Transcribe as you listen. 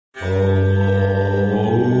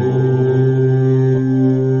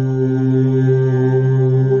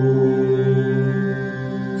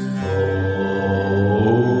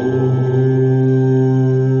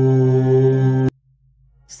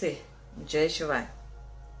Shivaya.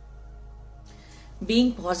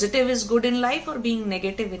 Being positive is good in life or being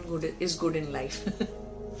negative is good in life?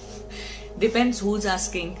 Depends who's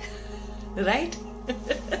asking, right?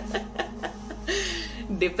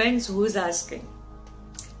 Depends who's asking.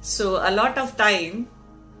 So a lot of time,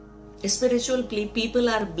 spiritual people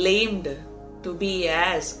are blamed to be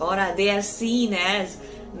as, or they are seen as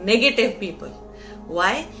negative people.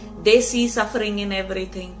 Why? They see suffering in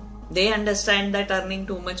everything. They understand that earning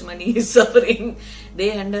too much money is suffering.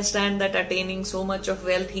 They understand that attaining so much of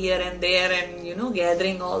wealth here and there and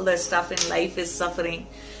gathering all the stuff in life is suffering.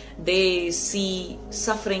 They see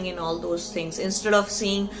suffering in all those things instead of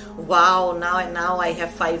seeing, wow, now I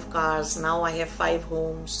have 5 cars, now I have 5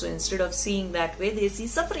 homes. So instead of seeing that way, they see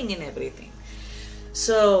suffering in everything.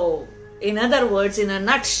 So in other words, in a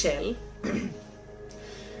nutshell,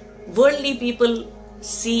 worldly people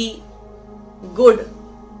see good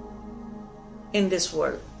in this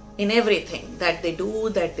world, in everything that they do,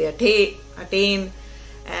 that they attain,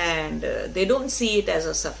 and they don't see it as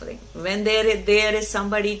a suffering. When there is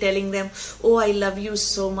somebody telling them, oh, I love you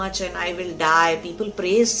so much and I will die, people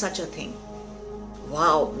praise such a thing.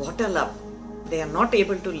 Wow, what a love. They are not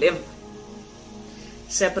able to live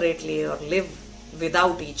separately or live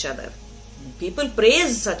without each other. People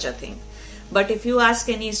praise such a thing. But if you ask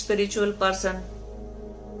any spiritual person,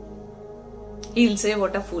 he'll say,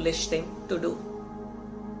 what a foolish thing to do.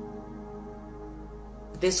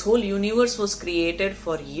 This whole universe was created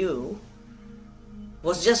for you.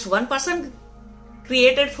 Was just one person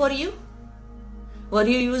created for you? Were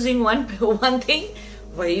you using one thing?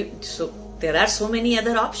 So there are so many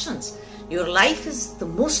other options. Your life is the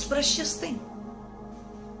most precious thing.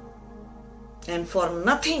 And for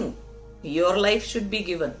nothing, your life should be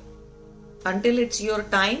given. Until it's your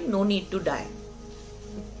time, no need to die.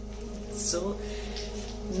 So,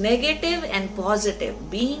 negative and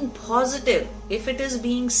positive. Being positive, if it is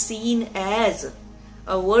being seen as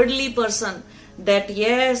a worldly person, that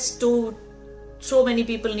yes, so many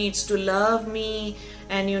people needs to love me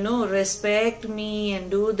and respect me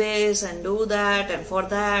and do this and do that, and for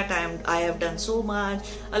that I have done so much.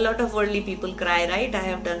 A lot of worldly people cry, right? I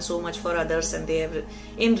have done so much for others and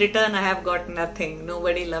in return I have got nothing.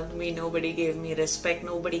 Nobody loved me, nobody gave me respect,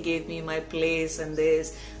 nobody gave me my place and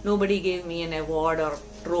this, nobody gave me an award or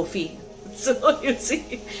trophy. So you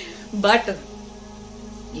see, but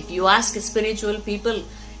if you ask spiritual people,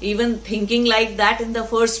 even thinking like that in the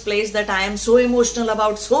first place, that I am so emotional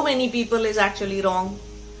about so many people, is actually wrong.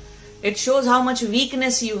 It shows how much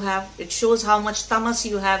weakness you have. It shows how much tamas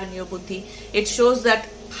you have in your buddhi. It shows that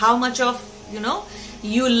how much of,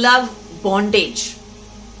 you love bondage.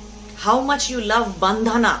 How much you love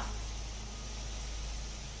bandhana.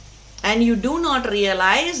 And you do not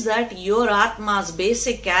realize that your Atma's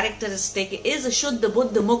basic characteristic is Shuddha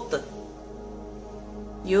Buddha Mukta.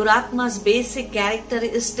 Your Atma's basic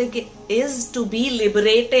characteristic is to be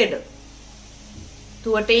liberated,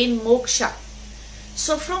 to attain moksha.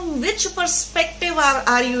 So from which perspective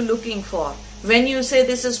are you looking for when you say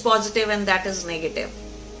this is positive and that is negative?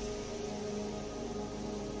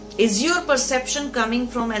 Is your perception coming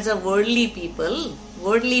from as a worldly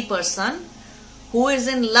person who is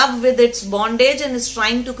in love with its bondage and is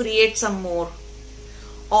trying to create some more?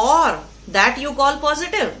 Or that you call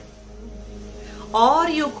positive? Or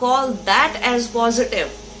you call that as positive,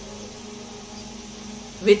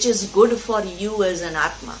 which is good for you as an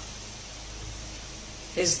Atma?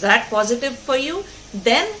 Is that positive for you?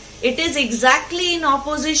 Then it is exactly in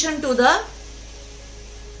opposition to the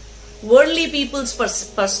worldly people's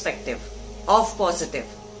perspective of positive.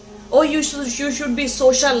 Oh, you should be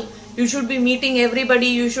social. You should be meeting everybody.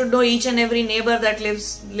 You should know each and every neighbor that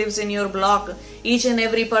lives in your block, each and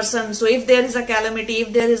every person. So if there is a calamity,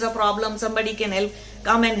 if there is a problem, somebody can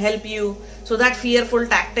come and help you. So that fearful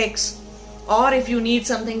tactics. Or if you need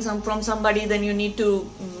something from somebody, then you need to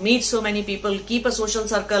meet so many people, keep a social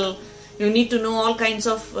circle. You need to know all kinds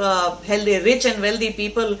of healthy, rich and wealthy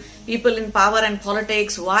people in power and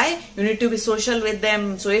politics. Why? You need to be social with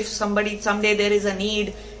them. So if someday there is a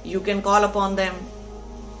need, you can call upon them.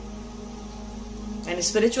 And a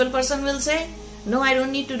spiritual person will say, no, I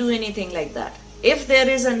don't need to do anything like that. If there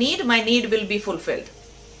is a need, my need will be fulfilled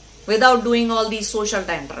without doing all these social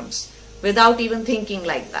tantrums, without even thinking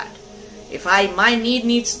like that. If my need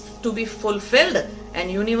needs to be fulfilled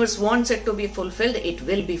and universe wants it to be fulfilled, it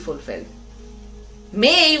will be fulfilled.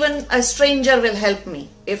 May even a stranger will help me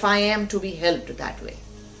if I am to be helped that way.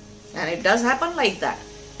 And it does happen like that.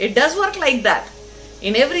 It does work like that.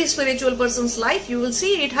 In every spiritual person's life, you will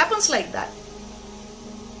see it happens like that.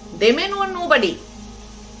 They may know nobody.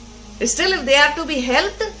 Still, if they are to be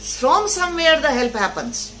helped, from somewhere the help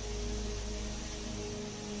happens.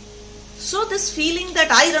 So this feeling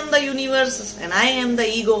that I run the universe and I am the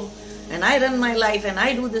ego and I run my life and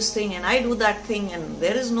I do this thing and I do that thing and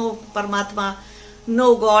there is no Paramatma,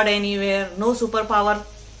 no God anywhere, no superpower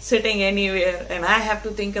sitting anywhere, and I have to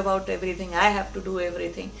think about everything, I have to do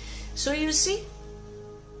everything. So you see,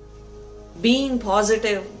 being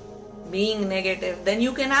positive, being negative, then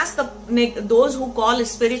you can ask those who call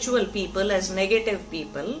spiritual people as negative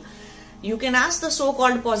people, you can ask the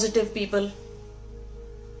so-called positive people,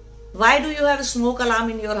 why do you have a smoke alarm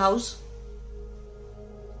in your house?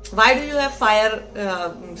 Why do you have fire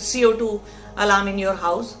CO2 alarm in your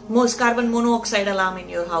house? Most carbon monoxide alarm in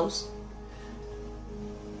your house?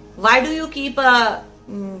 Why do you keep a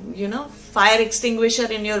fire extinguisher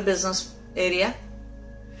in your business area?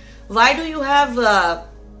 Why do you have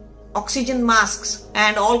oxygen masks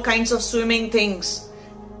and all kinds of swimming things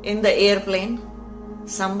in the airplane?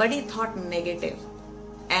 Somebody thought negative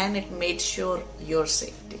and it made sure your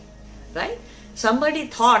safety, right? Somebody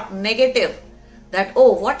thought negative that,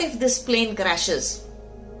 oh, what if this plane crashes?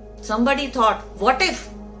 Somebody thought, what if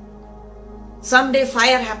someday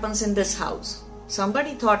fire happens in this house?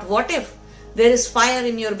 Somebody thought, what if there is fire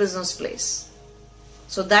in your business place?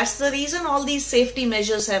 So that's the reason all these safety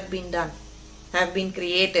measures have been done, have been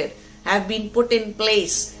created, have been put in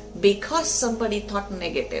place because somebody thought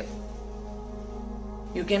negative.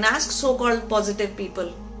 You can ask so-called positive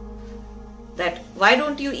people that why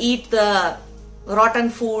don't you eat the rotten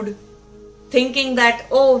food thinking that,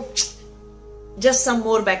 oh, just some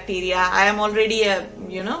more bacteria. I am already a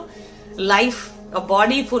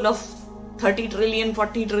body full of 30 trillion,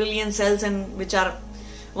 40 trillion cells, and which are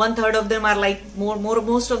 1/3 of them are like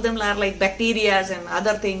most of them are like bacteria and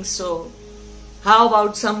other things. So how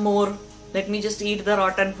about some more? Let me just eat the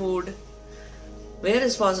rotten food. Where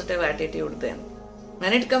is positive attitude then?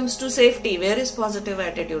 When it comes to safety, where is positive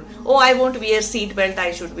attitude? Oh, I won't wear seat belt,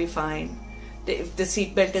 I should be fine. If the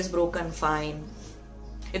seat belt is broken, fine.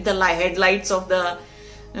 If the headlights of the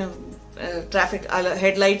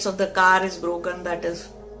headlights of the car is broken, that is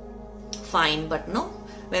fine. But no,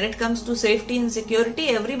 when it comes to safety and security,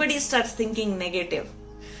 everybody starts thinking negative.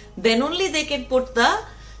 Then only they can put the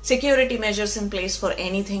security measures in place for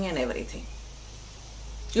anything and everything.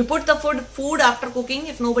 You put the food after cooking,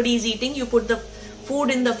 if nobody is eating, you put the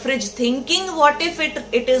food in the fridge thinking, what if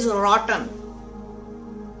it is rotten,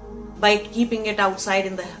 by keeping it outside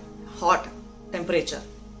in the hot temperature,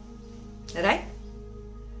 right?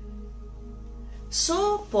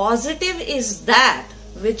 So positive is that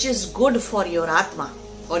which is good for your Atma,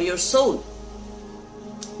 for your soul.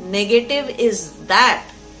 Negative is that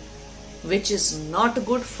which is not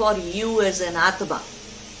good for you as an Atma.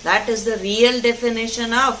 That is the real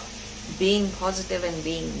definition of being positive and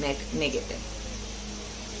being negative.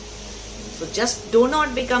 So just do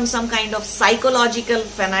not become some kind of psychological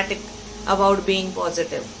fanatic about being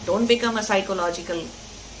positive. Don't become a psychological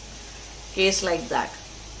case like that.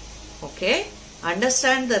 Okay?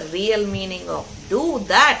 Understand the real meaning of do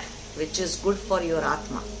that which is good for your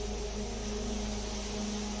Atma.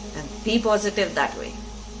 And be positive that way.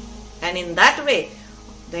 And in that way,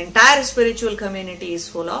 the entire spiritual community is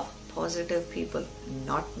full of positive people,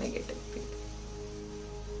 not negative people.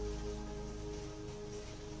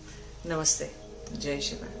 Namaste. Jai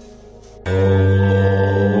Shiva.